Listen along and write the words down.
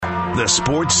The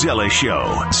Sportzilla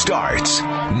Show starts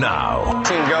now.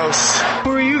 Team Ghosts.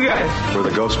 Who are you guys? We're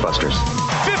the Ghostbusters.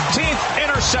 15th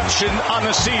interception on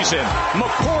the season.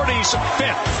 McCourty's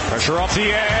 5th. Pressure off the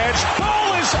edge.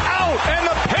 Ball is out, and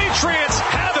the Patriots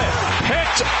have it.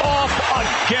 Picked off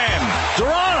again.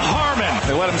 Duron Harmon.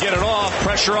 They let him get it off.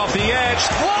 Pressure off the edge.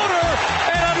 Floater,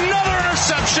 and another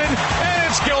interception. And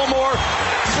it's Gilmore.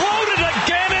 Floated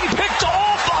again and picked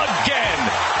off again.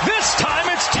 This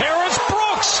time it's Terrence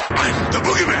Brooks. I'm the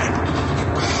boogeyman,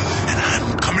 and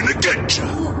I'm coming to get you.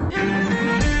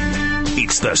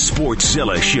 It's the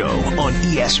Sportzilla Show on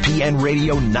ESPN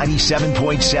Radio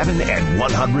 97.7 and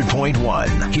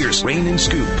 100.1. Here's Rain and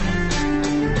Scoop.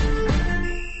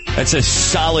 That's a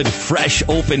solid, fresh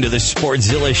open to the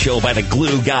Sportzilla Show by the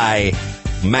glue guy,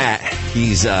 Matt.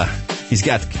 He's got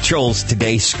the controls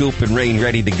today. Scoop and Rain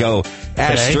ready to go.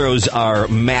 Astros are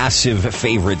massive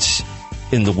favorites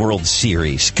in the World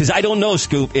Series. Because I don't know,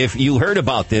 Scoop, if you heard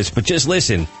about this, but just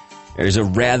listen. There's a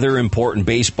rather important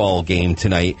baseball game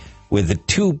tonight with the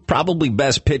two probably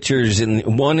best pitchers,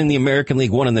 one in the American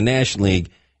League, one in the National League.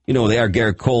 You know, they are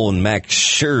Garrett Cole and Max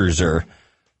Scherzer.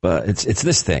 But it's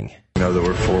this thing. You know that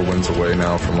we're 4 wins away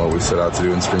now from what we set out to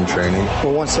do in spring training.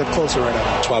 We're one step closer right now.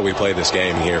 That's why we play this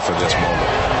game here for this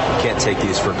moment. We can't take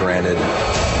these for granted.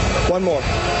 One more.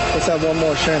 Let's have one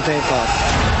more champagne pop.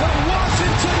 The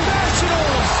Washington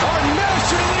Nationals are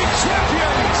National League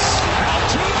champions. Out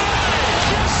to the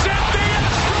ledge. Sent the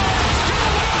Astros to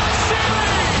the World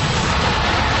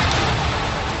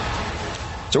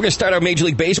Series. So we're going to start our Major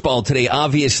League Baseball today,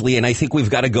 obviously, and I think we've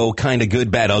got to go kind of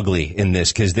good, bad, ugly in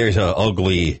this because there's an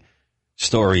ugly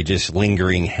story just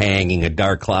lingering, hanging a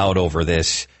dark cloud over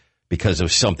this because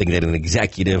of something that an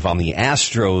executive on the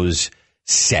Astros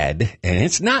said, and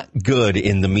it's not good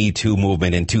in the Me Too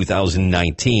movement in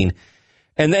 2019.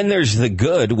 And then there's the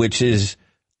good, which is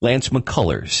Lance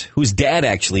McCullers, whose dad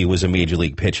actually was a Major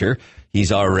League pitcher.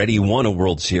 He's already won a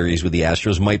World Series with the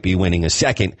Astros, might be winning a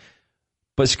second.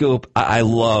 But, Scoop, I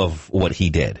love what he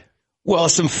did. Well,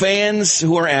 some fans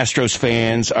who are Astros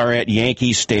fans are at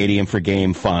Yankee Stadium for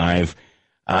Game 5.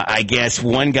 I guess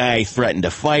one guy threatened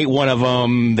to fight one of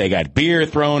them. They got beer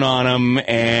thrown on them.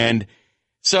 And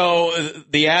so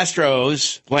the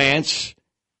Astros, Lance,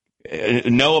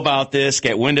 know about this,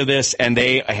 get wind of this, and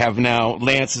they have now,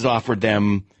 Lance has offered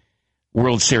them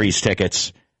World Series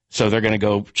tickets. So they're going to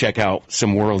go check out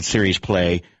some World Series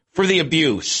play for the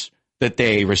abuse that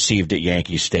they received at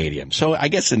Yankee Stadium. So I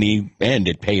guess in the end,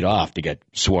 it paid off to get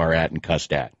swore at and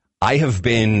cussed at. I have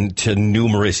been to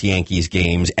numerous Yankees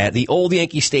games at the old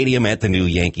Yankee Stadium, at the new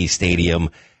Yankee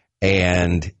Stadium,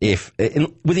 and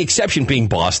with the exception being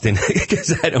Boston,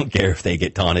 because I don't care if they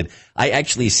get taunted. I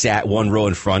actually sat one row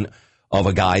in front of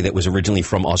a guy that was originally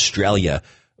from Australia,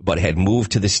 but had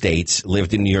moved to the States,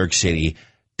 lived in New York City,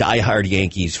 diehard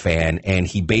Yankees fan, and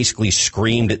he basically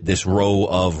screamed at this row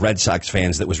of Red Sox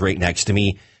fans that was right next to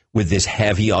me with this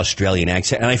heavy Australian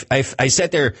accent. And I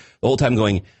sat there the whole time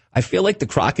going, I feel like the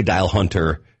crocodile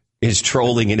hunter is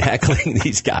trolling and heckling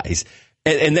these guys.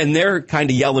 And then they're kind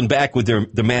of yelling back with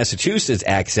the Massachusetts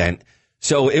accent.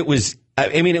 So it was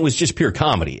just pure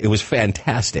comedy. It was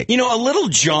fantastic. You know, a little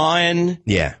John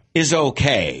is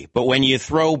okay. But when you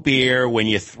throw beer, when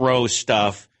you throw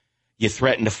stuff, you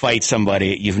threaten to fight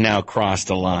somebody, you've now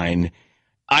crossed a line.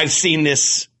 I've seen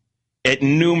this at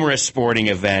numerous sporting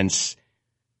events.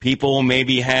 People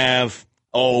maybe have,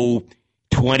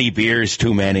 20 beers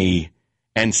too many,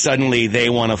 and suddenly they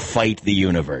want to fight the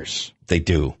universe. They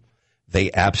do.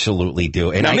 They absolutely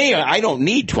do. And I don't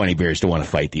need 20 beers to want to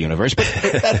fight the universe, but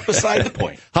that's beside the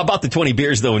point. How about the 20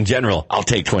 beers, though, in general? I'll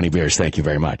take 20 beers. Thank you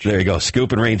very much. There you go.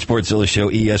 Scoop and Rain, Sportzilla Show,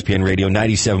 ESPN Radio,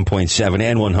 97.7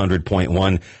 and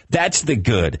 100.1. That's the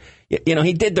good. You know,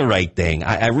 he did the right thing.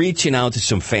 I'm reaching out to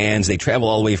some fans. They travel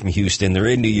all the way from Houston. They're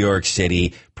in New York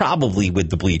City, probably with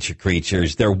the Bleacher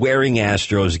Creatures. They're wearing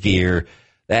Astros gear.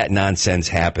 That nonsense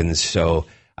happens. So,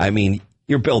 I mean,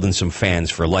 you're building some fans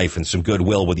for life and some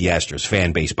goodwill with the Astros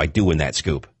fan base by doing that,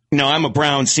 Scoop. No, I'm a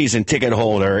Brown season ticket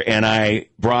holder, and I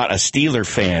brought a Steeler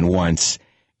fan once,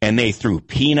 and they threw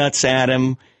peanuts at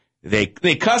him. They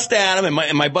cussed at him,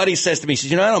 and my buddy says to me, he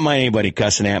says, I don't mind anybody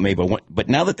cussing at me, but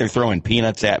now that they're throwing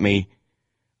peanuts at me,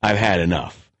 I've had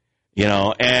enough.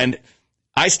 And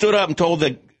I stood up and told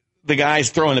the guys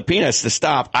throwing the peanuts to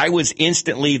stop. I was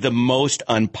instantly the most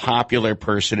unpopular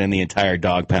person in the entire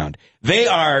dog pound. They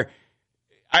are,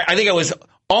 I think I was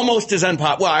almost as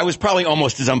unpopular. Well, I was probably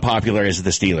almost as unpopular as the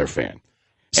Steeler fan.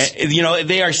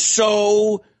 They are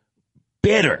so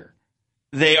bitter.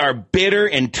 They are bitter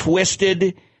and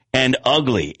twisted and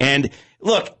ugly. And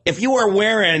look, if you are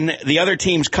wearing the other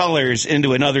team's colors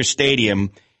into another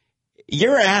stadium,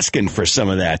 you're asking for some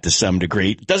of that to some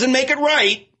degree. Doesn't make it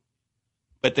right,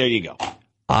 but there you go.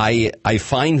 I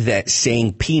find that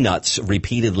saying peanuts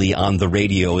repeatedly on the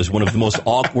radio is one of the most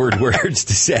awkward words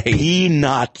to say.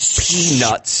 Peanuts.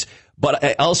 But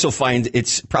I also find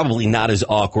it's probably not as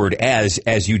awkward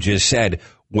as you just said,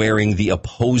 wearing the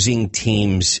opposing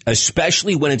teams,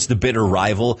 especially when it's the bitter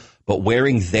rival, but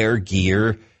wearing their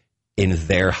gear in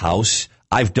their house.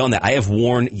 I've done that. I have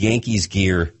worn Yankees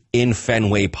gear in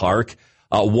Fenway Park.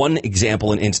 One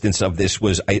example and instance of this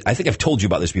was, I think I've told you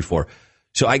about this before.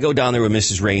 So I go down there with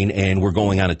Mrs. Rain, and we're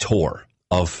going on a tour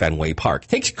of Fenway Park. It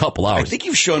takes a couple hours. I think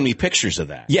you've shown me pictures of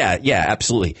that. Yeah,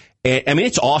 absolutely. I mean,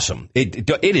 it's awesome. It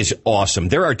is awesome.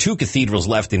 There are two cathedrals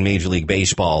left in Major League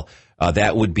Baseball.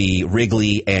 That would be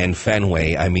Wrigley and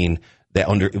Fenway. I mean,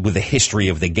 with the history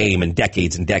of the game and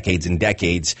decades and decades and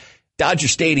decades. Dodger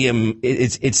Stadium,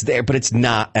 it's there, but it's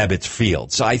not Ebbets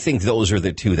Field. So I think those are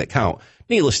the two that count.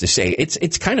 Needless to say,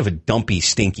 it's kind of a dumpy,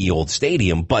 stinky old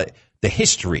stadium, but the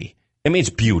history, I mean,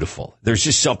 it's beautiful. There's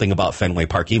just something about Fenway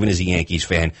Park, even as a Yankees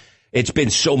fan. It's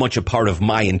been so much a part of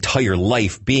my entire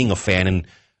life being a fan, and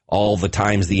all the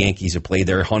times the Yankees have played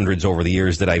there, hundreds over the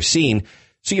years that I've seen.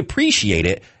 So you appreciate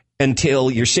it until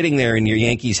you're sitting there in your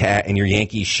Yankees hat and your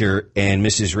Yankees shirt, and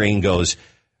Mrs. Rain goes,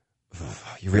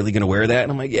 "You really going to wear that?"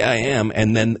 And I'm like, "Yeah, I am."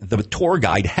 And then the tour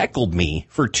guide heckled me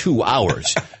for 2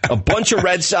 hours. A bunch of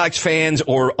Red Sox fans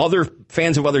or other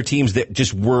fans of other teams that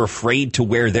just were afraid to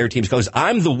wear their teams because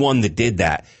I'm the one that did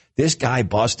that. This guy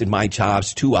busted my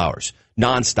chops 2 hours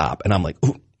nonstop. And I'm like,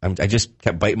 ooh, I just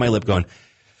kept biting my lip going,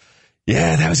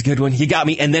 yeah, that was a good one. You got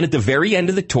me. And then at the very end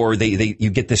of the tour, you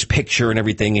get this picture and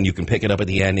everything, and you can pick it up at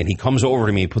the end. And he comes over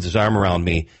to me, puts his arm around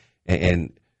me,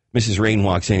 and Mrs. Rain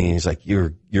walks in and he's like,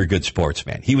 you're a good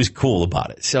sportsman. He was cool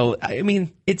about it. So, I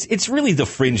mean, it's really the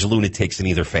fringe lunatics in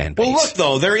either fan base. Well, look,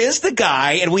 though, there is the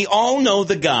guy, and we all know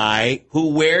the guy who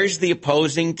wears the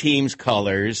opposing team's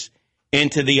colors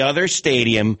into the other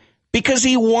stadium because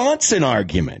he wants an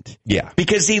argument. Yeah.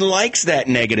 Because he likes that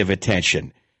negative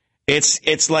attention.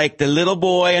 It's like the little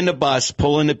boy on the bus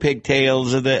pulling the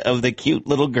pigtails of the cute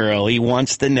little girl. He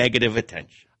wants the negative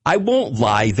attention. I won't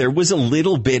lie. There was a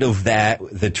little bit of that,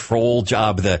 the troll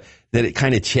job, that it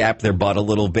kind of chapped their butt a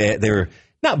little bit. They were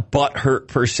not butt hurt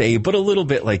per se, but a little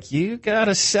bit like, you got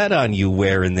a set on you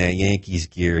wearing that Yankees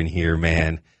gear in here,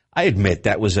 man. I admit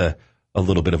that was a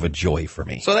little bit of a joy for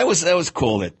me. So that was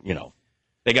cool that,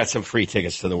 they got some free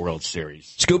tickets to the World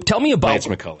Series. Scoop, tell me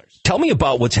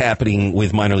about what's happening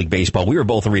with minor league baseball. We were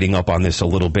both reading up on this a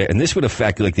little bit, and this would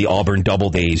affect like the Auburn Double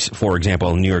Days, for example,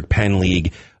 in the New York Penn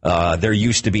League. There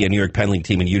used to be a New York Penn League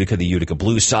team in Utica, the Utica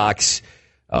Blue Sox,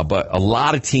 but a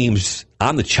lot of teams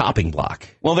on the chopping block.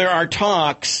 Well, there are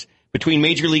talks between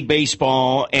Major League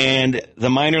Baseball and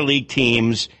the minor league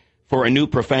teams for a new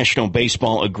professional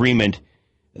baseball agreement.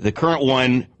 The current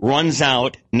one runs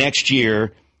out next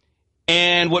year.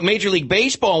 And what Major League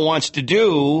Baseball wants to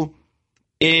do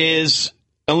is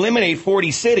eliminate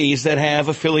 40 cities that have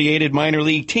affiliated minor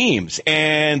league teams.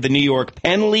 And the New York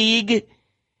Penn League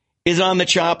is on the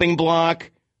chopping block,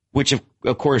 which,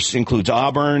 of course, includes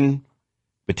Auburn,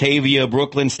 Batavia,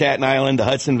 Brooklyn, Staten Island, the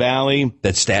Hudson Valley.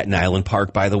 That's Staten Island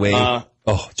Park, by the way.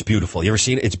 It's beautiful. You ever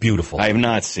seen it? It's beautiful. I have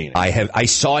not seen it. I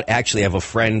saw it, actually. I have a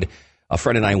friend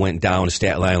and I went down to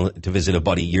Staten Island to visit a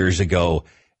buddy years ago.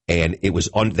 And it was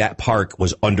that park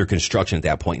was under construction at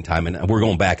that point in time. And we're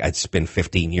going back, it's been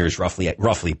 15 years roughly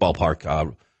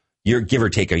ballpark, give or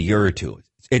take a year or two.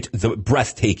 It's the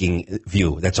breathtaking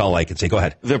view. That's all I can say. Go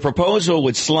ahead. The proposal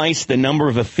would slice the number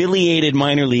of affiliated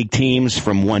minor league teams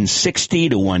from 160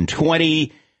 to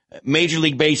 120. Major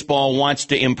League Baseball wants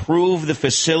to improve the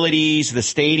facilities, the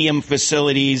stadium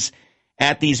facilities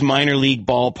at these minor league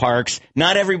ballparks.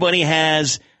 Not everybody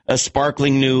has a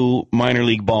sparkling new minor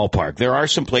league ballpark. There are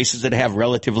some places that have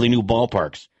relatively new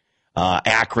ballparks.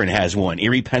 Akron has one.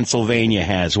 Erie, Pennsylvania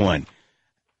has one.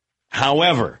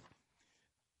 However,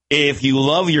 if you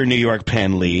love your New York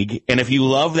Penn League, and if you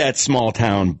love that small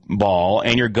town ball,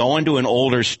 and you're going to an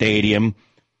older stadium,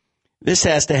 this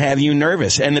has to have you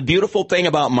nervous. And the beautiful thing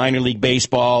about minor league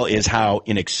baseball is how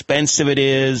inexpensive it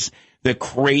is, the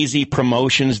crazy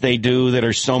promotions they do that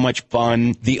are so much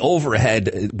fun. The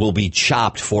overhead will be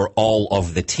chopped for all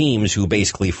of the teams who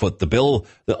basically foot the bill,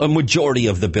 a majority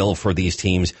of the bill for these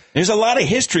teams. There's a lot of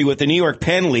history with the New York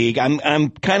Penn League. I'm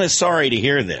kind of sorry to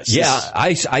hear this. Yeah,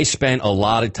 I spent a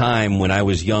lot of time when I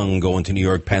was young going to New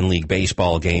York Penn League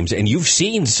baseball games, and you've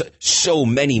seen so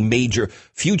many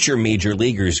future major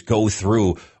leaguers go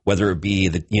through, whether it be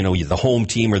the home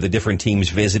team or the different teams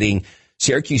visiting.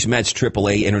 Syracuse Mets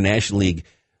AAA International League,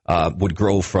 would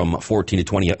grow from 14 to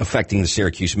 20, affecting the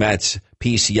Syracuse Mets.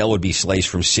 PCL would be sliced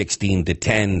from 16 to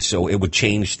 10, so it would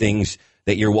change things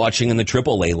that you're watching in the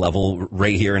AAA level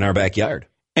right here in our backyard.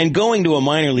 And going to a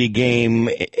minor league game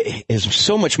is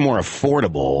so much more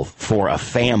affordable for a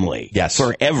family. Yes.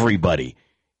 For everybody.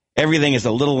 Everything is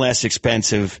a little less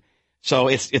expensive. So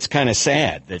it's kind of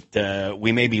sad that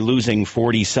we may be losing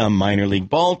 40-some minor league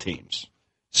ball teams.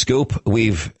 Scoop,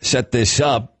 we've set this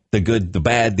up. The good, the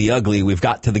bad, the ugly. We've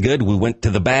got to the good. We went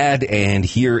to the bad. And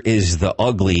here is the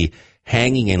ugly,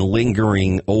 hanging and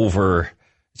lingering over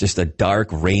just a dark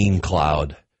rain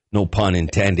cloud. No pun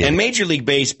intended. And Major League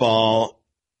Baseball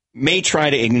may try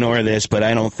to ignore this, but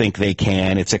I don't think they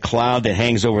can. It's a cloud that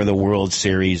hangs over the World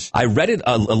Series. I read it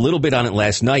a little bit on it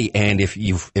last night, and if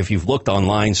you've looked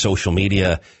online, social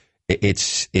media,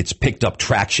 it's picked up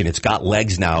traction. It's got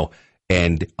legs now,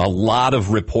 and a lot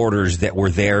of reporters that were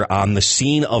there on the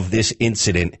scene of this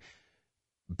incident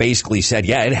basically said,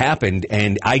 yeah, it happened,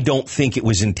 and I don't think it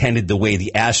was intended the way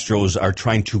the Astros are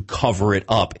trying to cover it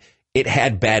up. It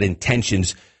had bad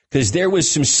intentions, because there was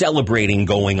some celebrating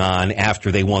going on after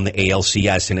they won the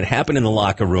ALCS, and it happened in the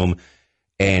locker room.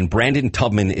 And Brandon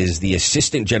Tubman is the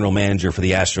assistant general manager for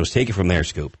the Astros. Take it from there,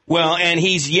 Scoop. Well, and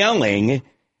he's yelling.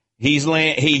 He's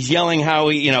yelling how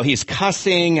he's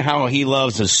cussing, how he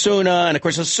loves Osuna. And, of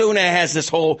course, Osuna has this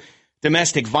whole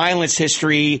domestic violence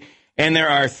history. And there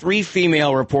are 3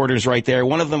 female reporters right there,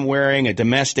 one of them wearing a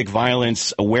domestic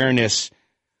violence awareness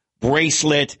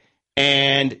bracelet.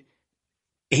 And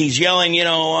he's yelling,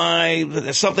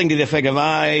 something to the effect of,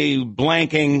 I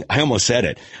almost said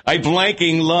it. I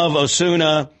love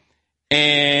Osuna.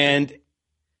 And,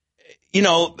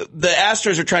 the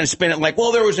Astros are trying to spin it like,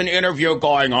 well, there was an interview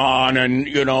going on and,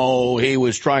 he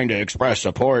was trying to express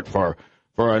support for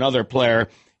another player.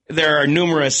 There are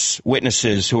numerous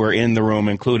witnesses who are in the room,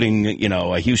 including,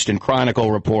 a Houston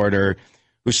Chronicle reporter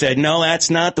who said, no, that's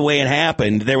not the way it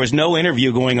happened. There was no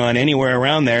interview going on anywhere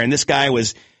around there. And this guy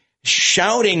was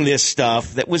shouting this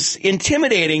stuff that was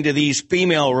intimidating to these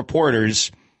female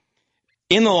reporters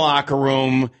in the locker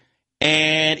room,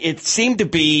 and it seemed to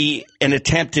be an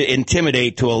attempt to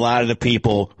intimidate to a lot of the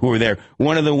people who were there.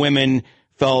 One of the women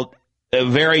felt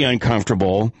very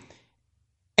uncomfortable.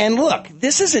 And look,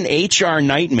 this is an HR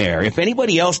nightmare. If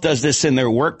anybody else does this in their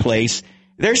workplace,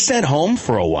 they're sent home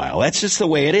for a while. That's just the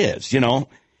way it is,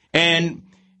 And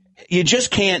you just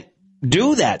can't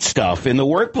do that stuff in the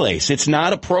workplace. It's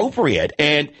not appropriate.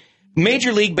 And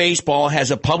Major League Baseball has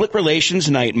a public relations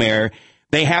nightmare.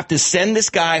 They have to send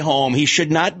this guy home. He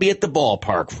should not be at the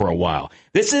ballpark for a while.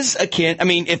 This is akin,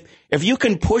 if you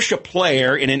can push a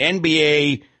player in an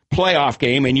NBA playoff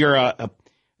game and you're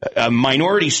a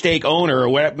minority stake owner or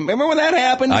whatever, remember when that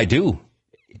happened? I do.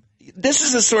 This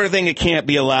is the sort of thing that can't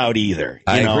be allowed either.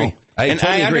 I agree.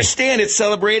 I understand it's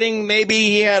celebrating. Maybe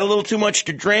he had a little too much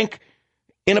to drink.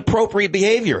 Inappropriate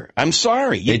behavior. I'm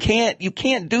sorry. You can't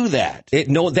do that.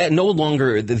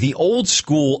 The old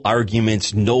school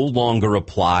arguments no longer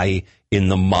apply in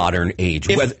the modern age.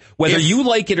 Whether you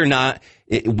like it or not,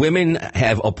 women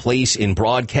have a place in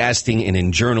broadcasting and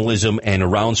in journalism and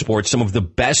around sports. Some of the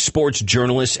best sports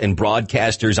journalists and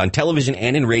broadcasters on television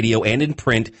and in radio and in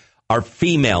print are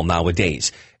female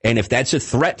nowadays. And if that's a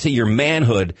threat to your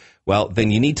manhood, well,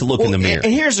 then you need to look in the mirror.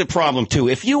 And here's the problem, too.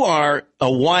 If you are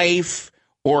a wife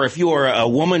or if you are a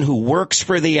woman who works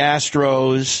for the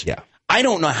Astros, I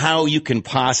don't know how you can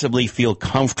possibly feel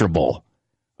comfortable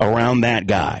around that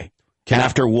guy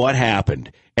after what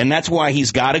happened. And that's why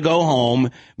he's got to go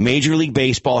home. Major League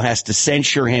Baseball has to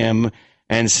censure him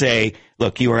and say,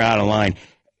 look, you were out of line.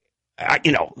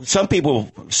 Some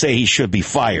people say he should be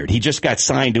fired. He just got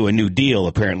signed to a new deal,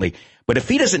 apparently. But if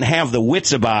he doesn't have the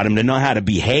wits about him to know how to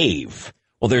behave.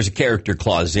 Well, there's a character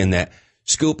clause in that.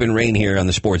 Scoop and Rain here on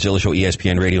the Sportzilla Show,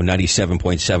 ESPN Radio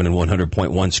 97.7 and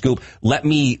 100.1. Scoop, let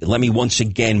me once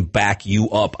again back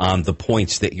you up on the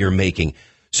points that you're making.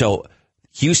 So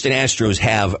Houston Astros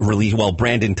have released,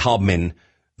 Brandon Tubman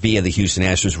via the Houston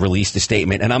Astros released a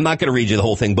statement, and I'm not going to read you the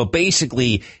whole thing, but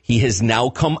basically he has now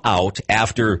come out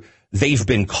after they've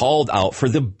been called out for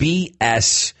the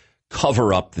BS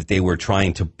cover-up that they were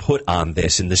trying to put on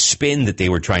this and the spin that they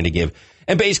were trying to give.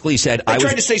 And basically said, I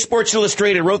tried to say Sports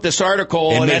Illustrated wrote this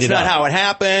article and that's not how it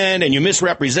happened and you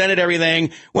misrepresented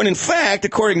everything, when in fact,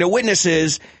 according to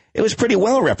witnesses, it was pretty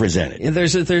well represented. And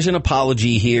there's an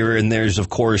apology here, and there's, of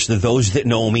course, those that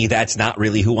know me, that's not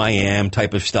really who I am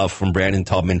type of stuff from Brandon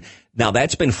Tubman. Now,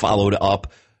 that's been followed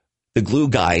up. The glue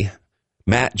guy,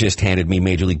 Matt, just handed me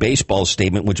Major League Baseball's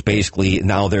statement, which basically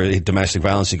now they're domestic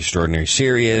violence extraordinary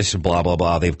serious, blah, blah,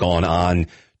 blah. They've gone on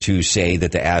to say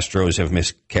that the Astros have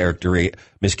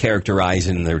mischaracterized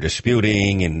and they're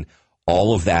disputing and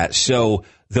all of that. So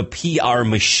the PR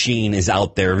machine is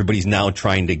out there. Everybody's now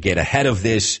trying to get ahead of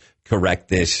this, correct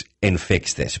this, and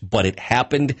fix this. But it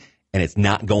happened, and it's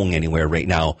not going anywhere right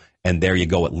now. And there you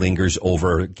go. It lingers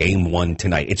over Game 1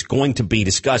 tonight. It's going to be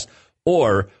discussed,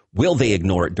 or will they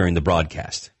ignore it during the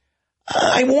broadcast?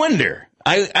 I wonder.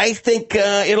 I think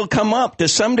it'll come up to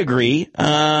some degree,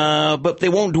 but they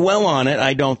won't dwell on it,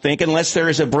 I don't think, unless there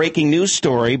is a breaking news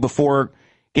story before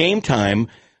game time.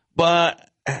 But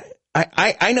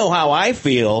I know how I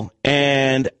feel,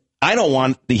 and I don't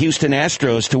want the Houston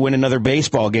Astros to win another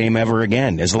baseball game ever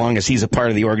again, as long as he's a part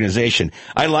of the organization.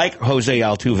 I like Jose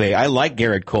Altuve. I like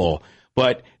Garrett Cole.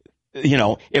 But, you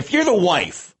know, if you're the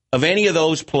wife of any of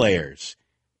those players,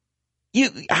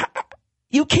 you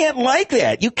can't like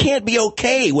that. You can't be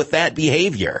okay with that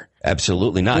behavior.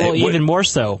 Absolutely not. Well, even more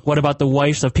so. What about the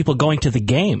wives of people going to the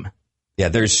game? Yeah,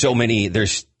 there's so many.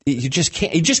 You just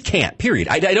can't. Period.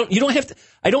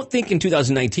 I don't think in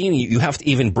 2019 you have to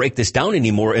even break this down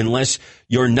anymore unless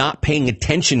you're not paying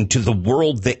attention to the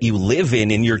world that you live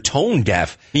in and you're tone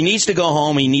deaf. He needs to go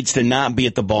home. He needs to not be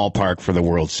at the ballpark for the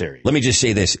World Series. Let me just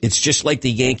say this. It's just like the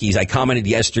Yankees. I commented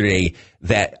yesterday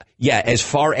that, yeah, as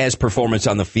far as performance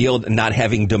on the field, not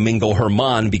having Domingo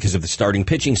Germán because of the starting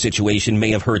pitching situation may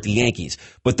have hurt the Yankees.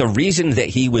 But the reason that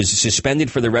he was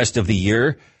suspended for the rest of the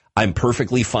year, I'm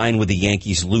perfectly fine with the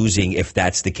Yankees losing if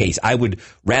that's the case. I would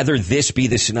rather this be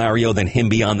the scenario than him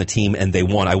be on the team and they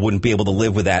won. I wouldn't be able to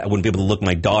live with that. I wouldn't be able to look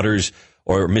my daughters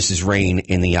or Mrs. Rain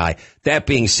in the eye. That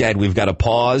being said, we've got to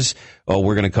pause.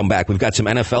 We're going to come back. We've got some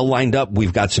NFL lined up.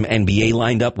 We've got some NBA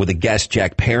lined up with a guest,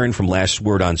 Jack Perrin from Last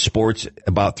Word on Sports,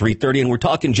 about 3:30. And we're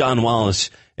talking John Wallace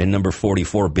and number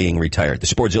 44 being retired. The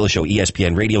Sportzilla Show,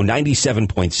 ESPN Radio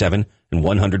 97.7 and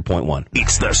 100.1.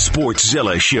 It's the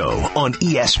Sportzilla Show on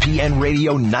ESPN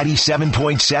Radio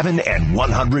 97.7 and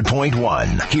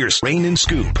 100.1. Here's Rain and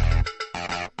Scoop.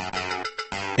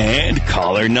 And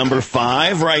caller number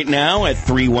 5 right now at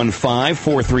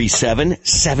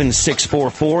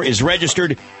 315-437-7644 is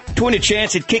registered to win a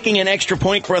chance at kicking an extra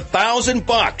point for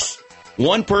 $1,000.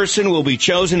 One person will be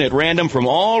chosen at random from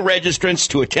all registrants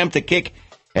to attempt the kick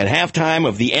at halftime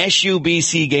of the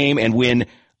SUBC game and win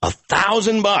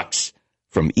 $1,000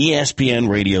 from ESPN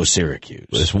Radio Syracuse.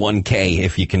 There's $1K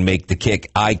if you can make the kick.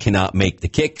 I cannot make the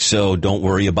kick, so don't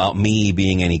worry about me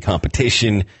being any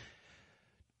competition.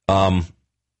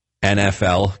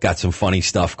 NFL got some funny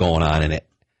stuff going on in it.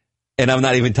 And I'm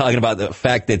not even talking about the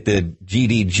fact that the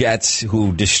GD Jets,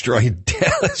 who destroyed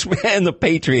Dallas, man, the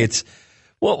Patriots,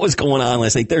 what was going on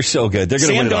last night? They're so good. They're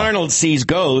going to win it all. Sam Darnold sees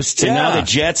ghosts, and now the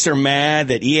Jets are mad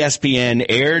that ESPN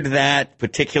aired that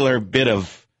particular bit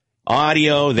of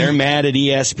audio. They're mad at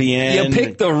ESPN. You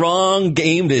picked the wrong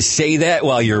game to say that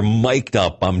while you're mic'd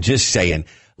up. I'm just saying.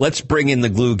 Let's bring in the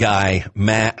glue guy,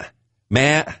 Matt.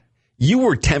 Matt, you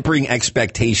were tempering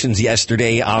expectations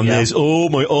yesterday on this. Oh,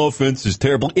 my offense is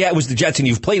terrible. Yeah, it was the Jets, and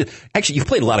you've played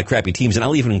a lot of crappy teams, and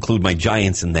I'll even include my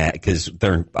Giants in that because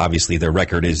obviously their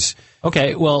record is.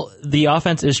 Okay, well, the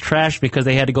offense is trash because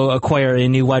they had to go acquire a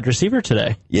new wide receiver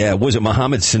today. Yeah, was it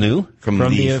Mohamed Sanu? From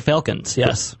the Falcons,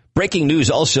 yes. Breaking news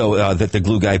also that the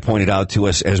glue guy pointed out to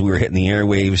us as we were hitting the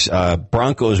airwaves.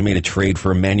 Broncos made a trade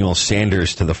for Emmanuel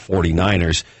Sanders to the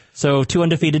 49ers. So 2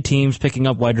 undefeated teams picking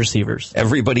up wide receivers.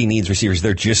 Everybody needs receivers.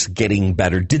 They're just getting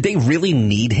better. Did they really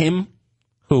need him?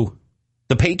 Who?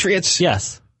 The Patriots?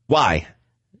 Yes. Why?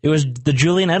 It was the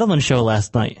Julian Edelman show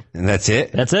last night. And that's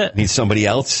it? That's it. Need somebody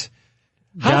else?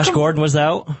 Josh Gordon was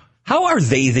out. How are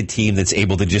they the team that's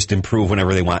able to just improve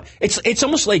whenever they want? It's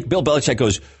almost like Bill Belichick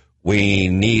goes, we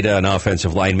need an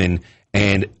offensive lineman,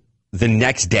 and the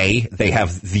next day they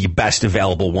have the best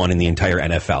available one in the entire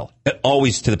NFL.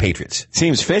 Always to the Patriots.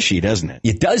 Seems fishy, doesn't it?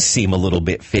 It does seem a little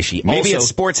bit fishy. Maybe also, it's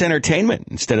sports entertainment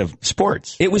instead of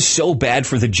sports. It was so bad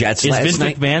for the Jets last night. Is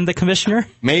Vince McMahon the commissioner?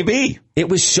 Maybe. It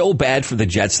was so bad for the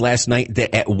Jets last night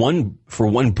that for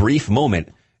one brief moment,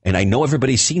 and I know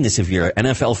everybody's seen this if you're an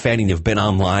NFL fan and you've been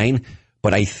online,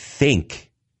 but I think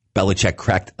Belichick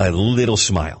cracked a little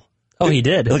smile. Oh, he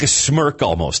did. Like a smirk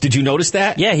almost. Did you notice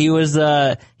that? Yeah, he was.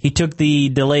 He took the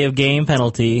delay of game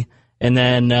penalty, and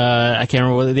then I can't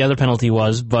remember what the other penalty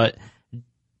was, but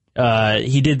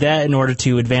he did that in order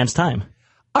to advance time.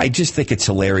 I just think it's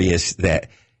hilarious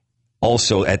that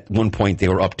also at one point they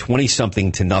were up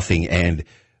 20-something to nothing, and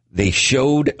they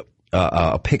showed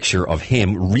a picture of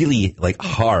him really like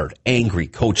hard, angry,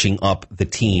 coaching up the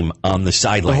team on the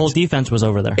sidelines. The whole defense was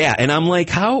over there. Yeah, and I'm like,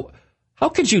 How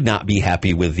could you not be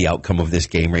happy with the outcome of this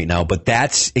game right now? But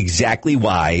that's exactly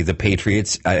why the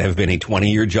Patriots have been a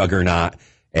 20-year juggernaut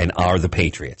and are the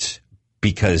Patriots.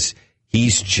 because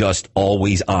he's just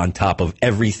always on top of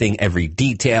everything, every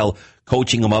detail,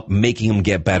 coaching them up, making them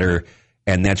get better.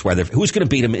 And that's why who's going to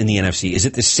beat them in the NFC? Is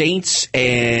it the Saints?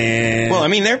 Well, I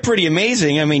mean, they're pretty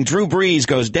amazing. I mean, Drew Brees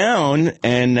goes down,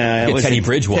 and Teddy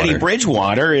Bridgewater. They're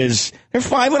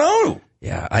 5-0.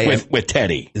 Yeah, with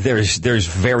Teddy. There's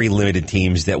very limited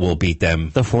teams that will beat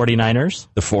them. The 49ers?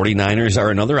 The 49ers are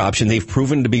another option. They've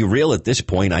proven to be real at this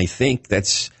point. I think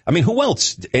who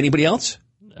else? Anybody else?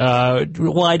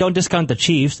 Well, I don't discount the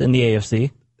Chiefs in the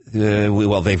AFC.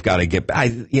 They've got to get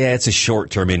back. Yeah, it's a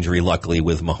short-term injury, luckily,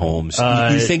 with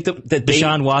Mahomes. You think that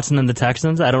Deshaun Watson and the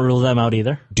Texans, I don't rule them out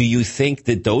either. Do you think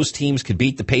that those teams could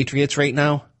beat the Patriots right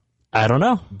now? I don't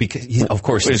know. Because, of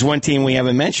course, there's one team we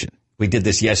haven't mentioned. We did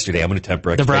this yesterday. I'm going to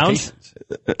temper the Browns?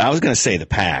 I was going to say the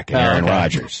Pack, Aaron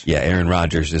Rodgers. Yeah, Aaron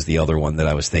Rodgers is the other one that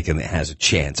I was thinking that has a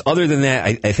chance. Other than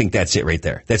that, I think that's it right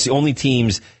there. That's the only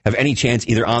teams have any chance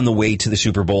either on the way to the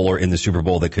Super Bowl or in the Super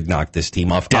Bowl that could knock this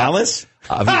team off. Dallas?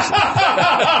 Obviously.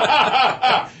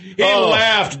 He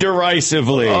laughed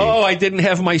derisively. Oh, I didn't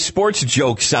have my sports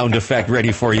joke sound effect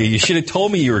ready for you. You should have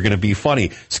told me you were going to be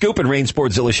funny. Scoop and Rain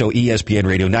Sportzilla Show, ESPN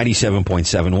Radio,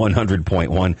 97.7,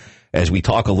 100.1. As we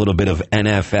talk a little bit of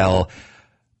NFL,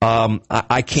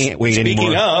 I can't wait anymore.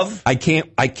 Speaking of, I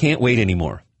can't wait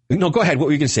anymore. No, go ahead. What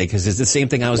were you going to say? Because it's the same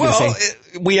thing I was going to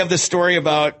say. We have the story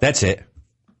about that's it.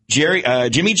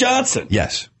 Jimmy Johnson.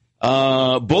 Yes.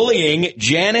 Bullying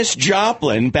Janis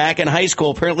Joplin back in high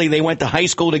school. Apparently, they went to high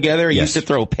school together. He used to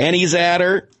throw pennies at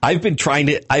her. I've been trying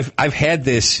to. I've had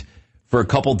this for a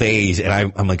couple days,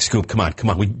 and I'm like, Scoop, come on,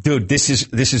 dude, this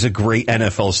is a great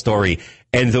NFL story.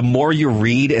 And the more you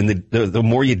read and the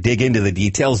more you dig into the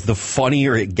details, the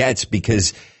funnier it gets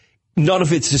because none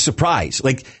of it's a surprise.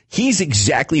 Like, he's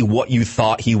exactly what you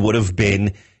thought he would have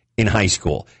been in high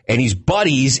school. And he's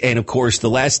buddies. And of course, the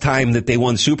last time that they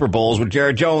won Super Bowls with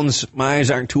Jared Jones, my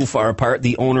eyes aren't too far apart,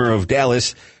 the owner of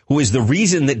Dallas, who is the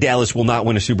reason that Dallas will not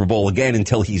win a Super Bowl again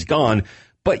until he's gone.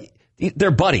 But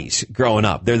they're buddies growing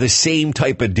up. They're the same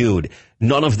type of dude.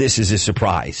 None of this is a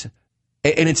surprise.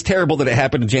 And it's terrible that it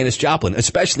happened to Janis Joplin,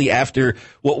 especially after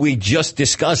what we just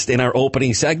discussed in our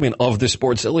opening segment of the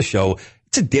Sportzilla Show.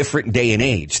 It's a different day and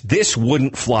age. This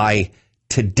wouldn't fly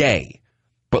today.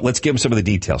 But let's give him some of the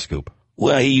details, Scoop.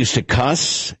 Well, he used to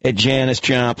cuss at Janis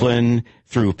Joplin,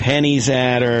 threw pennies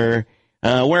at her.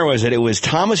 Where was it? It was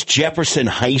Thomas Jefferson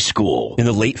High School. In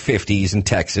the late 50s in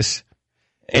Texas.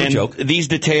 And these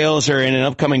details are in an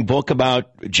upcoming book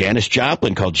about Janis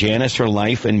Joplin called Janis, Her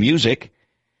Life and Music.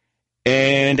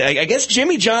 And I guess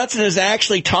Jimmy Johnson has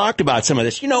actually talked about some of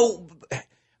this. You know,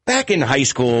 back in high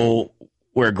school,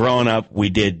 where growing up, we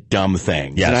did dumb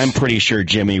things. Yes. And I'm pretty sure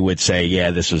Jimmy would say,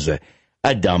 yeah, this was a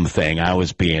dumb thing. I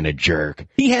was being a jerk.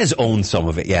 He has owned some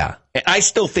of it, yeah. I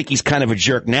still think he's kind of a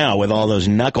jerk now with all those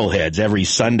knuckleheads every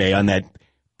Sunday on that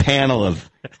panel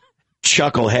of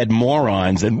chucklehead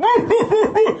morons. And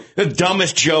the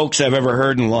dumbest jokes I've ever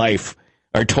heard in life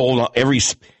are told every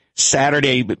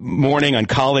Saturday morning on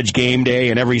College Game Day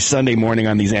and every Sunday morning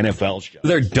on these NFL shows.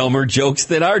 They're dumber jokes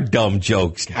that are dumb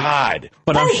jokes. God.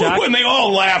 But I'm shocked when they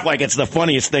all laugh like it's the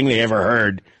funniest thing they ever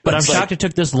heard. But I'm shocked it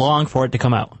took this long for it to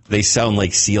come out. They sound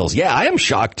like seals. Yeah, I am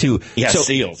shocked too. Yeah,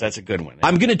 seals. That's a good one.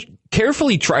 I'm going to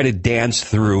carefully try to dance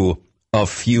through a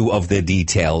few of the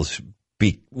details.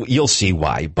 You'll see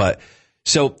why. But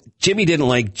so Jimmy didn't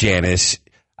like Janis.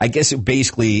 I guess it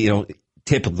basically,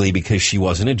 typically because she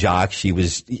wasn't a jock.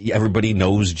 Everybody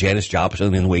knows Janis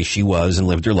Joplin in the way she was and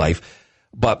lived her life.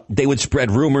 But they would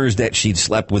spread rumors that she'd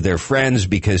slept with their friends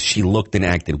because she looked and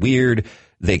acted weird.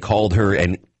 They called her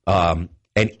an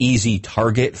easy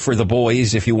target for the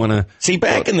boys, if you want to. See,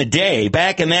 back in the day,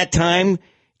 back in that time,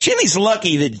 Jimmy's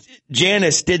lucky that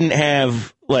Janis didn't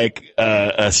have like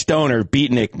a stoner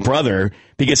beatnik brother,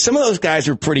 because some of those guys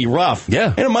were pretty rough. Yeah.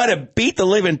 And it might have beat the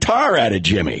living tar out of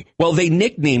Jimmy. Well, they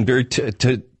nicknamed her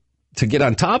to get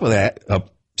on top of that.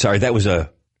 Sorry, that was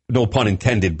a no pun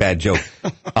intended bad joke.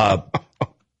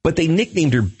 But they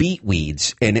nicknamed her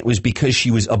Beatweeds, and it was because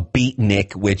she was a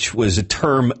beatnik, which was a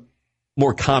term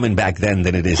more common back then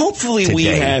than it is Hopefully today. We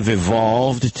have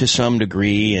evolved to some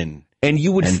degree, and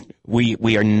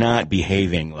we are not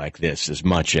behaving like this as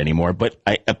much anymore. But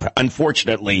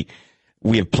unfortunately,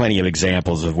 we have plenty of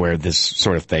examples of where this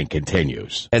sort of thing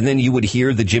continues. And then you would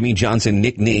hear the Jimmy Johnson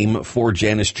nickname for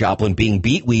Janis Joplin being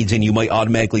Beatweeds, and you might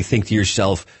automatically think to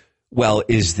yourself, well,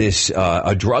 is this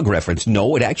a drug reference?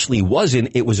 No, it actually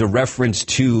wasn't. It was a reference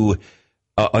to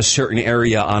a certain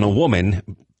area on a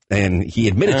woman, and he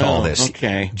admitted to all this.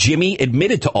 Okay. Jimmy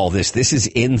admitted to all this. This is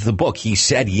in the book. He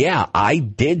said, yeah, I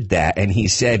did that. And he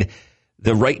said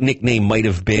the right nickname might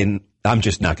have been, I'm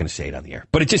just not going to say it on the air,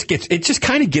 but it just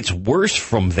kind of gets worse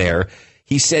from there.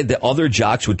 He said that other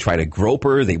jocks would try to grope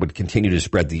her. They would continue to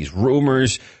spread these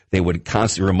rumors. They would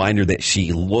constantly remind her that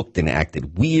she looked and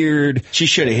acted weird. She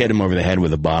should have hit him over the head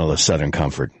with a bottle of Southern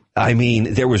Comfort. I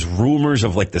mean, there was rumors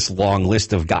of like this long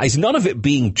list of guys, none of it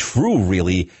being true,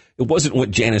 really. It wasn't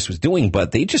what Janice was doing,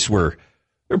 but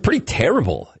they're pretty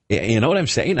terrible. You know what I'm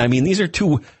saying? I mean, these are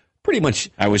two pretty much.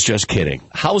 I was just kidding.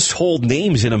 Household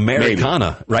names in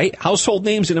Americana, maybe. Right? Household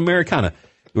names in Americana.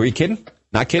 Were you kidding?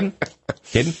 Not kidding?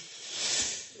 Kidding?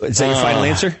 Is that your final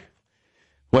answer?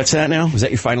 What's that now? Was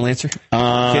that your final answer?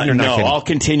 No, kidding? I'll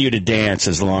continue to dance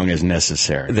as long as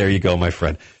necessary. There you go, my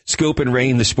friend. Scoop and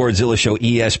Rain, the Sportzilla Show,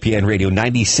 ESPN Radio,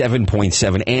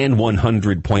 97.7 and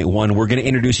 100.1. We're going to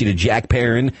introduce you to Jack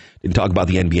Perrin and talk about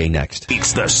the NBA next.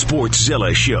 It's the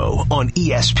Sportzilla Show on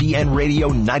ESPN Radio,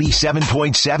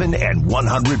 97.7 and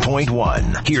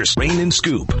 100.1. Here's Rain and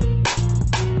Scoop.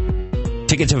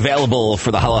 Tickets available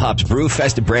for the Hollow Hops Brew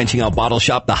Fest, a branching out bottle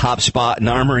shop, the Hop Spot and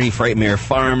Armory, Frightmare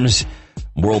Farms,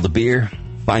 World of Beer.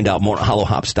 Find out more at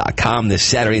hollowhops.com. This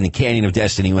Saturday in the Canyon of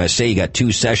Destiny, USA. You got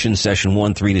 2 sessions, session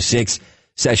 1, 3 to 6,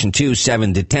 session 2,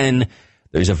 7 to 10.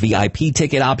 There's a VIP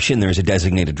ticket option. There's a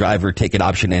designated driver ticket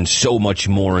option and so much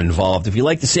more involved. If you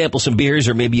like to sample some beers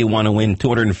or maybe you want to win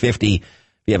 $250 if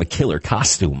you have a killer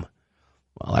costume,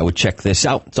 well, I would check this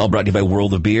out. It's all brought to you by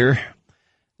World of Beer.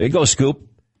 There you go, Scoop.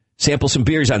 Sample some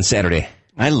beers on Saturday.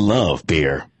 I love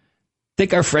beer.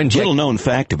 Think our friend Jack, little known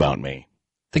fact about me.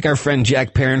 Think our friend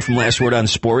Jack Perrin from Last Word on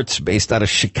Sports, based out of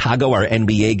Chicago, our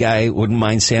NBA guy, wouldn't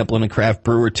mind sampling a craft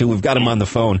brew or two. We've got him on the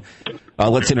phone.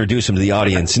 Let's introduce him to the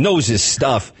audience. Knows his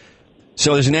stuff.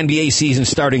 So there's an NBA season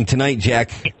starting tonight,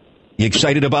 Jack. You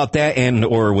excited about that,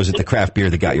 or was it the craft beer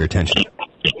that got your attention?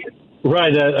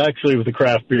 Right, actually it was the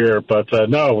craft beer, but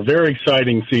no, very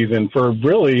exciting season for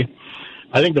really,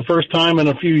 I think the first time in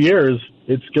a few years,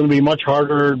 it's going to be much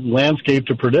harder landscape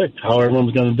to predict how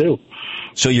everyone's going to do.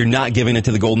 So you're not giving it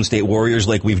to the Golden State Warriors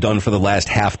like we've done for the last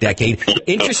half decade.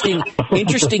 Interesting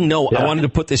note. Yeah. I wanted to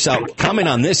put this out. Comment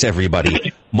on this,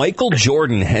 everybody. Michael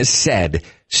Jordan has said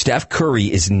Steph Curry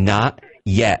is not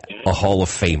yet a Hall of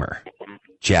Famer.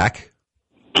 Jack?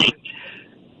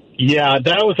 Yeah,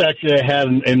 that was actually I had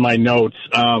in my notes.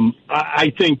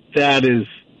 I think that is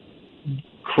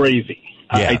crazy.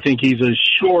 Yeah. I think he's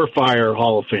a surefire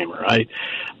Hall of Famer.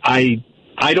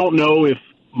 I don't know if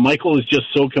Michael is just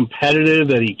so competitive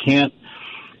that he can't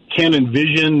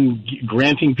envision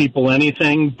granting people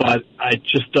anything, but it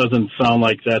just doesn't sound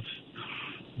like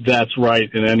that's right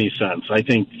in any sense. I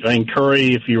think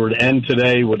Curry, if he were to end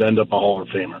today, would end up a Hall of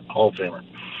Famer.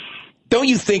 Don't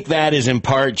you think that is in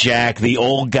part, Jack, the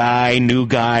old guy, new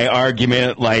guy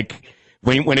argument, like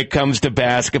when it comes to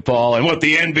basketball and what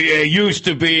the NBA used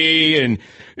to be and,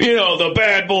 you know, the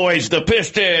bad boys, the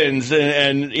Pistons,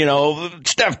 and you know,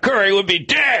 Steph Curry would be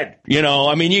dead. You know,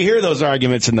 I mean, you hear those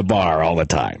arguments in the bar all the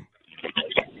time.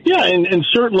 Yeah, and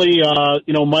certainly,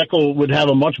 you know, Michael would have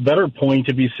a much better point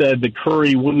if he said that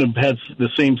Curry wouldn't have had the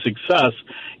same success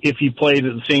if he played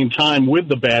at the same time with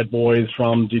the bad boys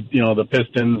from, you know, the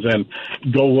Pistons and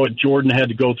go what Jordan had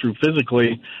to go through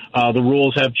physically. The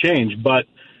rules have changed, but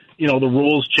you know, the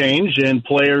rules change and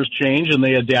players change and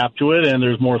they adapt to it, and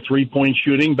there's more three-point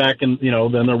shooting back in, you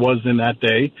know, than there was in that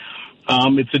day.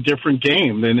 It's a different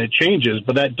game and it changes,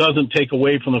 but that doesn't take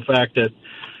away from the fact that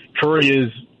Curry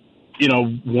is, you know,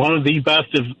 one of the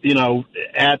best of, you know,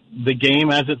 at the game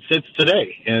as it sits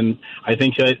today. And I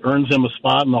think that earns him a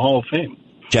spot in the Hall of Fame.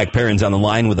 Jack Perrin's on the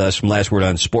line with us from Last Word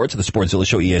on Sports, the Sportzilla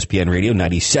Show, ESPN Radio,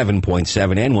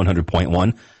 97.7 and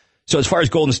 100.1. So as far as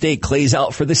Golden State, Clay's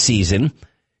out for the season.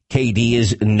 KD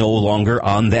is no longer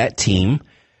on that team.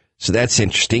 So that's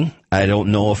interesting. I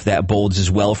don't know if that bodes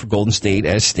as well for Golden State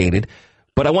as stated.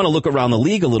 But I want to look around the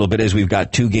league a little bit as we've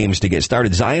got 2 games to get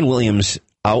started. Zion Williams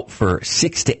out for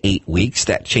 6 to 8 weeks.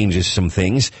 That changes some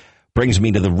things. Brings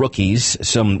me to the rookies,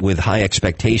 some with high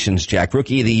expectations. Jack,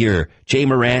 Rookie of the Year, Jay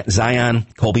Morant, Zion,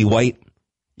 Kobe White.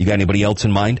 You got anybody else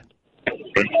in mind?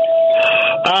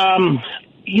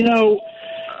 You know,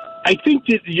 I think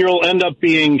that you'll end up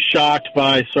being shocked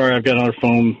by, sorry, I've got another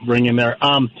phone ringing there.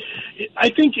 I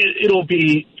think it'll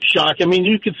be shock. I mean,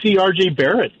 you could see R.J.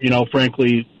 Barrett, you know,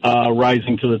 frankly,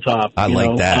 rising to the top. I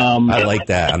like that. I like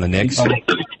that on the Knicks.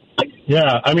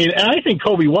 Yeah, I mean, and I think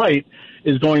Kobe White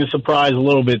is going to surprise a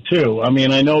little bit, too. I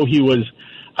mean, I know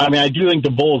I do think the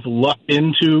Bulls lucked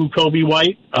into Kobe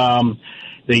White.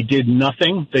 They did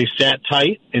nothing. They sat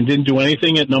tight and didn't do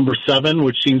anything at number 7,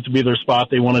 which seems to be their spot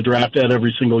they want to draft at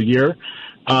every single year.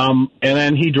 And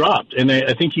then he dropped. And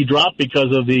I think he dropped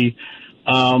because of the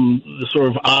sort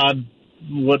of odd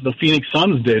what the Phoenix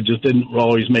Suns did just didn't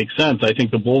always make sense. I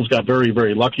think the Bulls got very,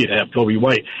 very lucky to have Kobe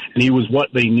White, and he was what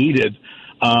they needed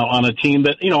on a team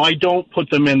that, I don't put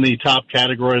them in the top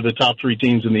category of the top three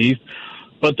teams in the East,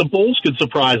 but the Bulls could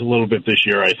surprise a little bit this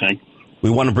year, I think. We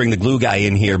want to bring the glue guy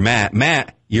in here, Matt.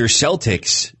 Matt, your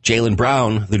Celtics, Jaylen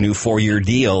Brown, the new 4-year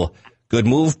deal. Good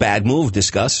move, bad move,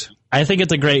 discuss. I think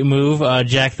it's a great move.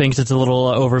 Jack thinks it's a little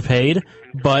overpaid,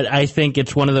 but I think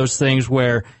it's one of those things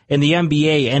where in the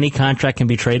NBA, any contract can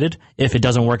be traded if it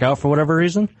doesn't work out for whatever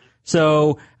reason.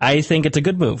 So I think it's a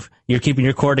good move. You're keeping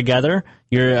your core together.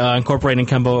 You're incorporating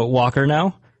Kemba Walker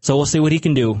now. So we'll see what he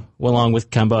can do along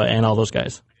with Kemba and all those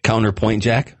guys. Counterpoint,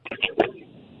 Jack?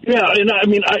 Yeah, and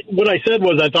what I said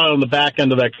was I thought on the back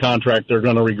end of that contract they're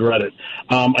going to regret it.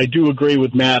 I do agree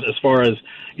with Matt as far as,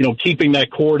 keeping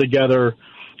that core together,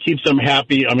 keeps them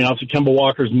happy. Obviously Kemba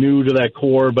Walker's new to that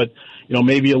core, but,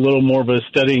 maybe a little more of a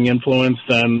steadying influence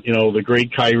than, the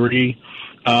great Kyrie.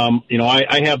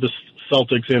 I have the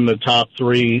Celtics in the top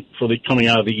three for the coming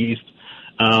out of the East.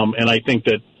 And I think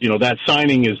that, that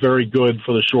signing is very good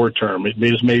for the short term. It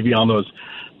just maybe on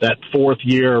that fourth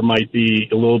year might be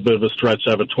a little bit of a stretch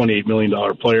to have a $28 million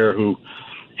player who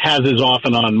has his off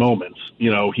and on moments.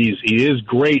 He is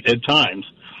great at times,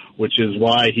 which is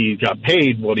why he got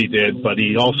paid what he did, but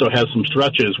he also has some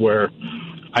stretches where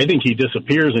I think he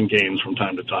disappears in games from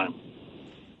time to time.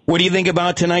 What do you think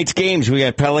about tonight's games? We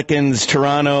got Pelicans,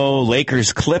 Toronto,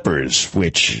 Lakers, Clippers,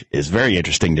 which is very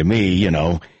interesting to me,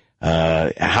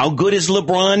 How good is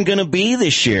LeBron going to be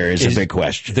this year is a big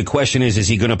question. The question is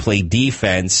he going to play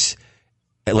defense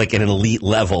like at an elite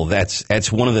level?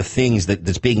 That's one of the things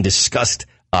that's being discussed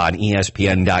on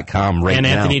ESPN.com right now. And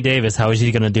Anthony Davis, how is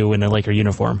he going to do in a Laker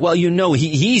uniform? Well,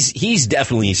 he's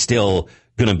definitely still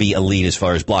going to be elite as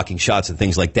far as blocking shots and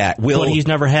things like that. But he's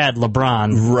never had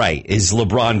LeBron. Right. Is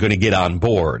LeBron going to get on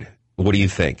board? What do you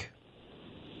think?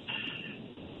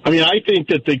 I think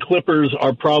that the Clippers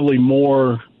are probably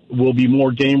will be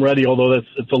more game ready, although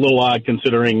it's a little odd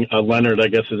considering Leonard, I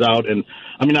guess, is out. And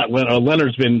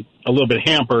Leonard's been a little bit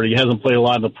hampered. He hasn't played a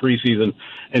lot in the preseason,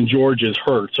 and George is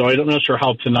hurt. So I'm not sure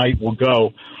how tonight will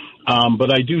go.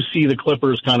 But I do see the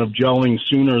Clippers kind of gelling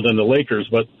sooner than the Lakers.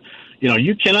 But,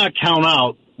 you cannot count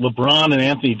out LeBron and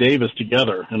Anthony Davis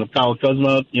together. And if Kyle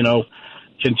Kuzma,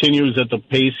 continues at the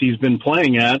pace he's been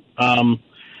playing at,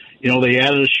 they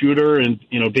added a shooter and,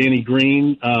 Danny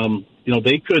Green,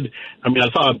 they could. I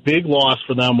thought a big loss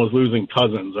for them was losing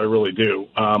Cousins. I really do.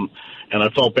 And I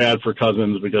felt bad for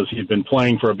Cousins because he'd been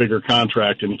playing for a bigger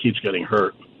contract and he keeps getting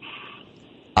hurt.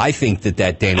 I think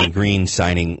that Danny Green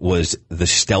signing was the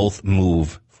stealth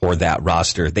move for that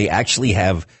roster. They actually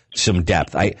have some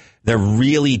depth. They're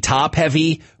really top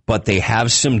heavy, but they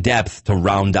have some depth to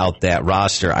round out that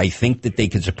roster. I think that they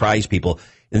could surprise people.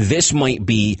 This might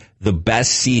be the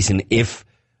best season if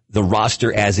the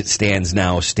roster as it stands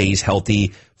now stays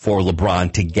healthy for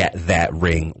LeBron to get that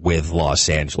ring with Los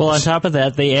Angeles. Well, on top of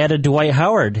that, they added Dwight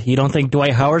Howard. You don't think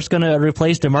Dwight Howard's going to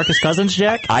replace DeMarcus Cousins,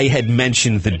 Jack? I had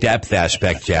mentioned the depth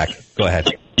aspect, Jack. Go ahead.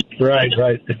 Right.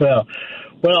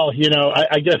 Well,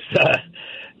 I guess,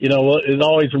 it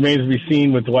always remains to be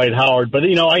seen with Dwight Howard. But,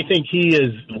 I think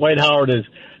Dwight Howard is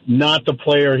not the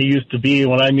player he used to be.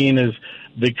 What I mean is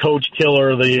the coach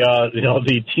killer,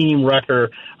 the team wrecker.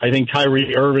 I think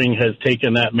Kyrie Irving has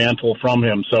taken that mantle from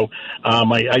him. So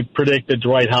I predict that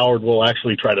Dwight Howard will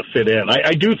actually try to fit in.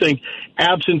 I do think,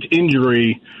 absent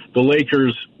injury, the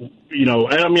Lakers,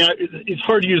 it's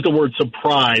hard to use the word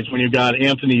surprise when you've got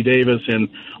Anthony Davis and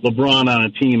LeBron on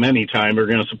a team anytime. They're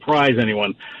going to surprise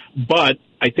anyone. But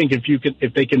I think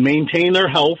if they can maintain their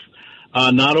health,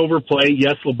 not overplay.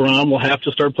 Yes, LeBron will have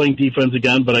to start playing defense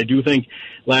again, but I do think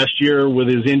last year with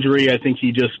his injury, I think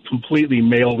he just completely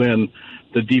mailed in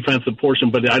the defensive portion,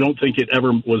 but I don't think it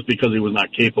ever was because he was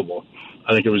not capable.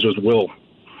 I think it was just will.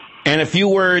 And a few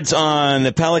words on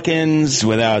the Pelicans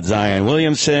without Zion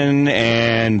Williamson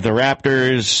and the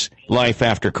Raptors' life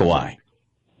after Kawhi.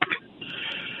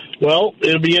 Well,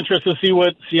 it'll be interesting to see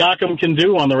what Siakam can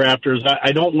do on the Raptors.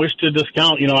 I don't wish to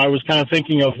discount, I was kind of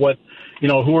thinking of what,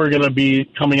 who are going to be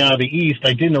coming out of the East.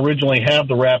 I didn't originally have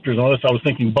the Raptors on this. I was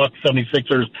thinking Bucks,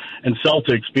 76ers, and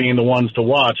Celtics being the ones to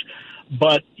watch.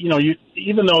 But,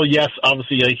 even though, yes,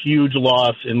 obviously a huge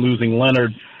loss in losing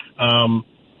Leonard,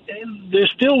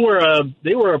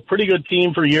 they were a pretty good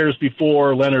team for years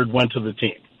before Leonard went to the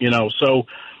team, So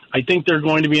I think they're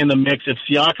going to be in the mix. If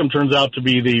Siakam turns out to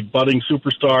be the budding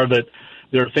superstar that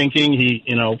they're thinking,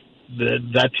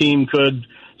 that team could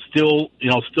still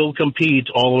compete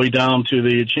all the way down to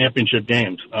the championship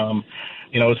games.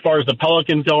 As far as the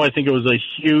Pelicans go, I think it was a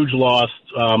huge loss.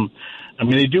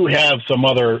 They do have some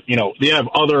other, they have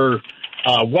other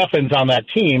weapons on that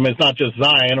team. It's not just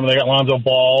Zion. I mean, they got Lonzo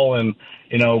Ball and,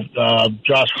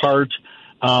 Josh Hart.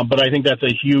 But I think that's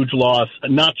a huge loss,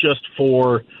 not just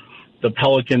for the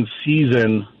Pelicans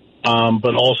season,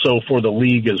 but also for the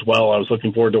league as well. I was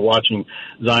looking forward to watching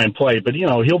Zion play. But,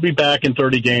 he'll be back in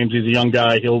 30 games. He's a young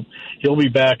guy. He'll be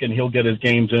back, and he'll get his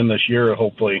games in this year,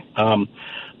 hopefully.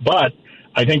 But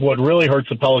I think what really hurts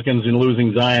the Pelicans in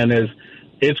losing Zion is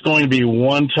it's going to be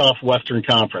one tough Western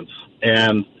Conference.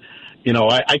 And,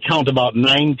 I count about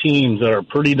 9 teams that are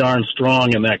pretty darn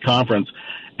strong in that conference,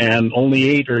 and only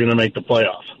 8 are going to make the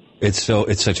playoffs.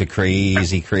 It's such a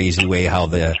crazy, crazy way how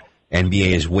the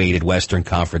NBA has weighted Western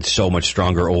Conference so much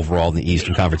stronger overall than the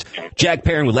Eastern Conference. Jack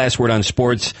Perrin with Last Word on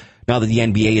Sports. Now that the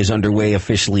NBA is underway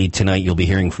officially tonight, you'll be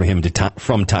hearing from him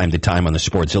from time to time on the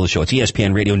Sportzilla Show. It's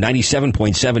ESPN Radio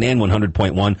 97.7 and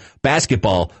 100.1.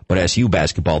 Basketball, but SU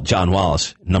basketball. John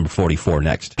Wallace, number 44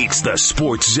 next. It's the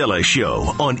Sportzilla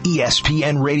Show on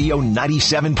ESPN Radio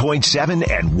 97.7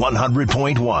 and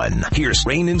 100.1. Here's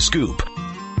Rain and Scoop.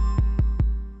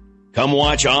 Come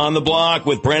watch On the Block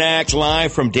with Brent Axe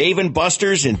live from Dave &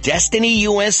 Buster's in Destiny,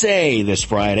 USA this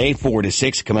Friday, 4 to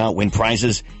 6. Come out, win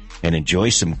prizes, and enjoy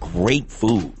some great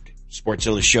food.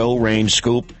 Sportzilla Show, Rain,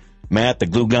 Scoop, Matt, the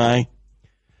glue guy.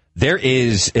 There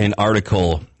is an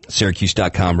article,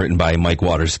 Syracuse.com, written by Mike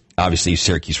Waters. Obviously, a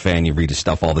Syracuse fan. You read his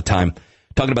stuff all the time.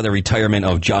 Talking about the retirement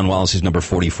of John Wallace's number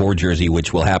 44 jersey,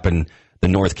 which will happen the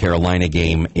North Carolina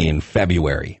game in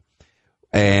February.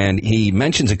 And he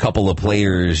mentions a couple of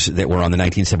players that were on the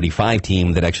 1975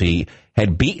 team that actually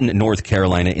had beaten North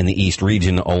Carolina in the East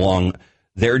region along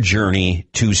their journey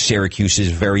to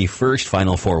Syracuse's very first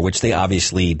Final Four, which they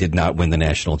obviously did not win the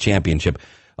national championship.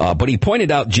 But he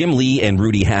pointed out Jim Lee and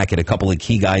Rudy Hackett, a couple of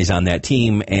key guys on that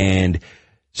team, and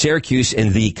Syracuse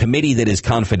and the committee that is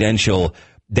confidential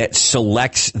that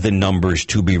selects the numbers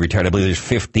to be retired. I believe there's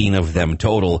 15 of them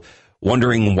total,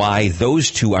 wondering why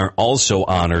those two aren't also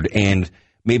honored. And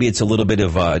maybe it's a little bit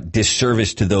of a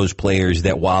disservice to those players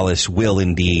that Wallace will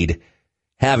indeed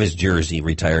have his jersey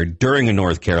retired during a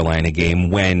North Carolina game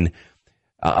when,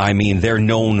 they're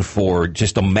known for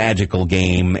just a magical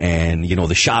game and,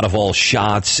 the shot of all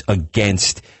shots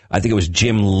against, I think it was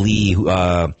Jim Lee who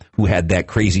had that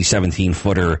crazy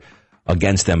 17-footer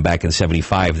against them back in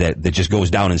 75 that just goes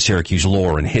down in Syracuse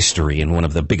lore and history and one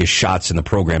of the biggest shots in the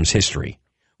program's history.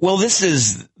 Well, this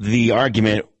is the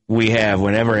argument we have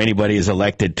whenever anybody is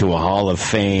elected to a Hall of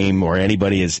Fame or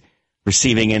anybody is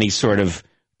receiving any sort of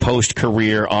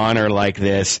post-career honor like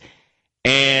this.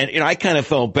 And, I kind of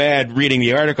felt bad reading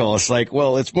the article. It's like,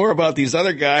 well, it's more about these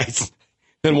other guys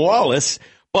than Wallace.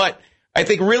 But I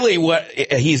think really what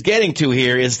he's getting to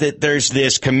here is that there's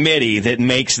this committee that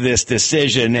makes this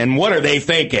decision, and what are they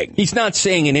thinking? He's not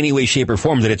saying in any way, shape, or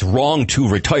form that it's wrong to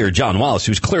retire John Wallace,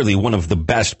 who's clearly one of the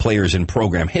best players in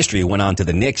program history. He went on to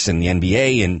the Knicks and the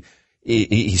NBA, and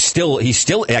he's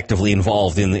still actively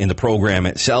involved in the program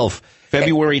itself.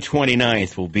 February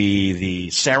 29th will be the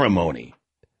ceremony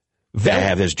to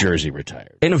have his jersey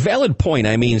retired. And a valid point.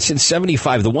 Since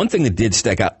 75, the one thing that did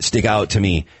stick out to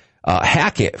me,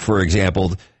 Hackett, for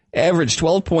example, averaged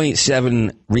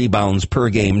 12.7 rebounds per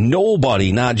game.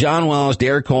 Nobody, not John Wallace,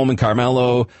 Derek Coleman,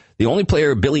 Carmelo, the only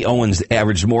player, Billy Owens,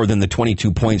 averaged more than the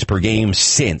 22 points per game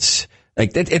since. The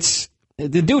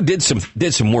dude did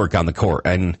some work on the court.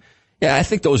 And yeah, I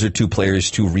think those are two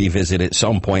players to revisit at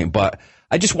some point. But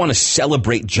I just want to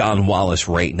celebrate John Wallace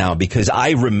right now because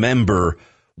I remember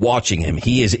watching him.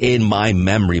 He is in my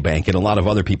memory bank and a lot of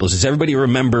other people's. Does everybody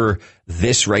remember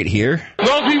this right here? As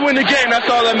long as we win the game, that's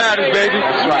all that matters, baby.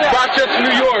 Right. Rochester,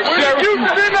 New York. Oh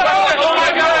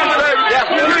my God.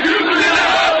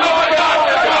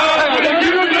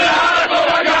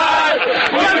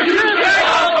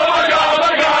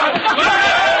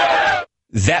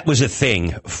 That was a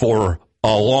thing for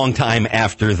a long time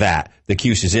after that. The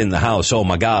Cuse is in the house. Oh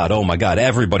my God. Oh my God.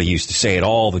 Everybody used to say it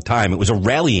all the time. It was a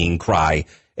rallying cry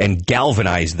and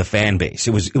galvanized the fan base.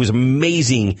 It was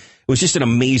amazing. It was just an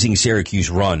amazing Syracuse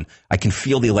run. I can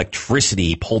feel the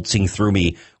electricity pulsing through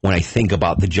me when I think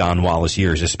about the John Wallace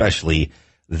years, especially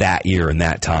that year and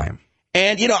that time.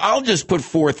 And, I'll just put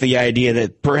forth the idea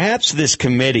that perhaps this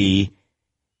committee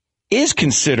is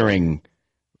considering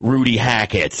Rudy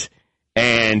Hackett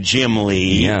and Jim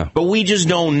Lee, but we just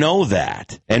don't know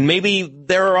that. And maybe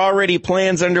there are already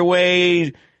plans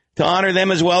underway to honor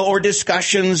them as well, or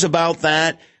discussions about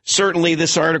that. Certainly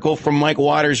this article from Mike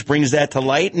Waters brings that to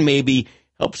light and maybe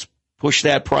helps push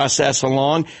that process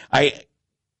along. I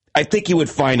think you would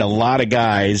find a lot of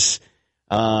guys,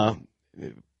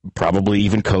 probably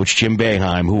even Coach Jim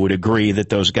Boeheim, who would agree that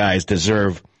those guys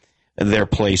deserve their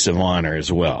place of honor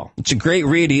as well. It's a great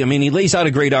read. I mean, he lays out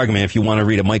a great argument if you want to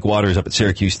read it. Mike Waters up at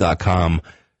Syracuse.com.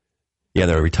 Yeah,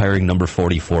 they're retiring number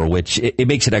 44, which it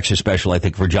makes it extra special, I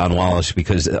think, for John Wallace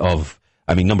because of,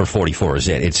 I mean, number 44 is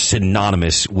it. It's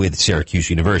synonymous with Syracuse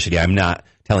University. I'm not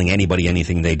telling anybody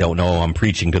anything they don't know. I'm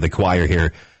preaching to the choir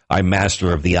here. I'm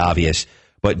master of the obvious.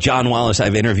 But John Wallace,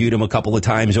 I've interviewed him a couple of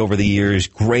times over the years.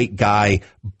 Great guy,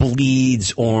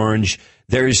 bleeds orange.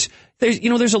 There's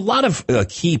a lot of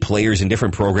key players in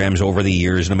different programs over the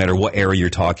years, no matter what era you're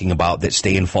talking about, that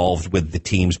stay involved with the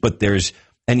teams. But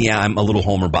I'm a little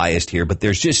homer biased here, but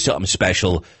there's just something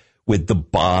special with the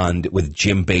bond with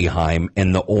Jim Boeheim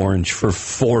and the orange for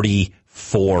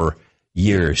 44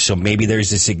 years. So maybe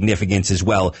there's a significance as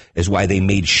well as why they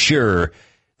made sure,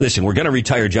 listen, we're going to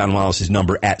retire John Wallace's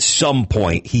number at some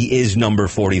point. He is number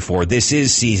 44. This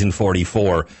is season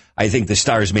 44. I think the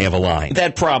stars may have aligned.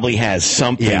 That probably has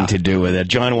something to do with it.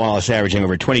 John Wallace averaging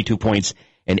over 22 points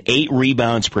and 8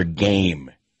 rebounds per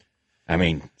game. I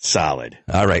mean, solid.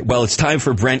 All right. Well, it's time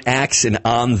for Brent Axe and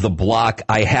On the Block.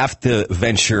 I have to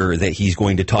venture that he's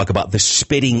going to talk about the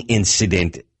spitting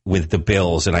incident with the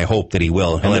Bills, and I hope that he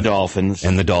will. And the Dolphins.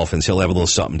 And the Dolphins. He'll have a little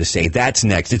something to say. That's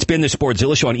next. It's been the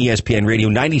Sportzilla Show on ESPN Radio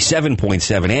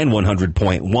 97.7 and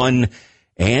 100.1,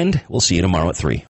 and we'll see you tomorrow at 3.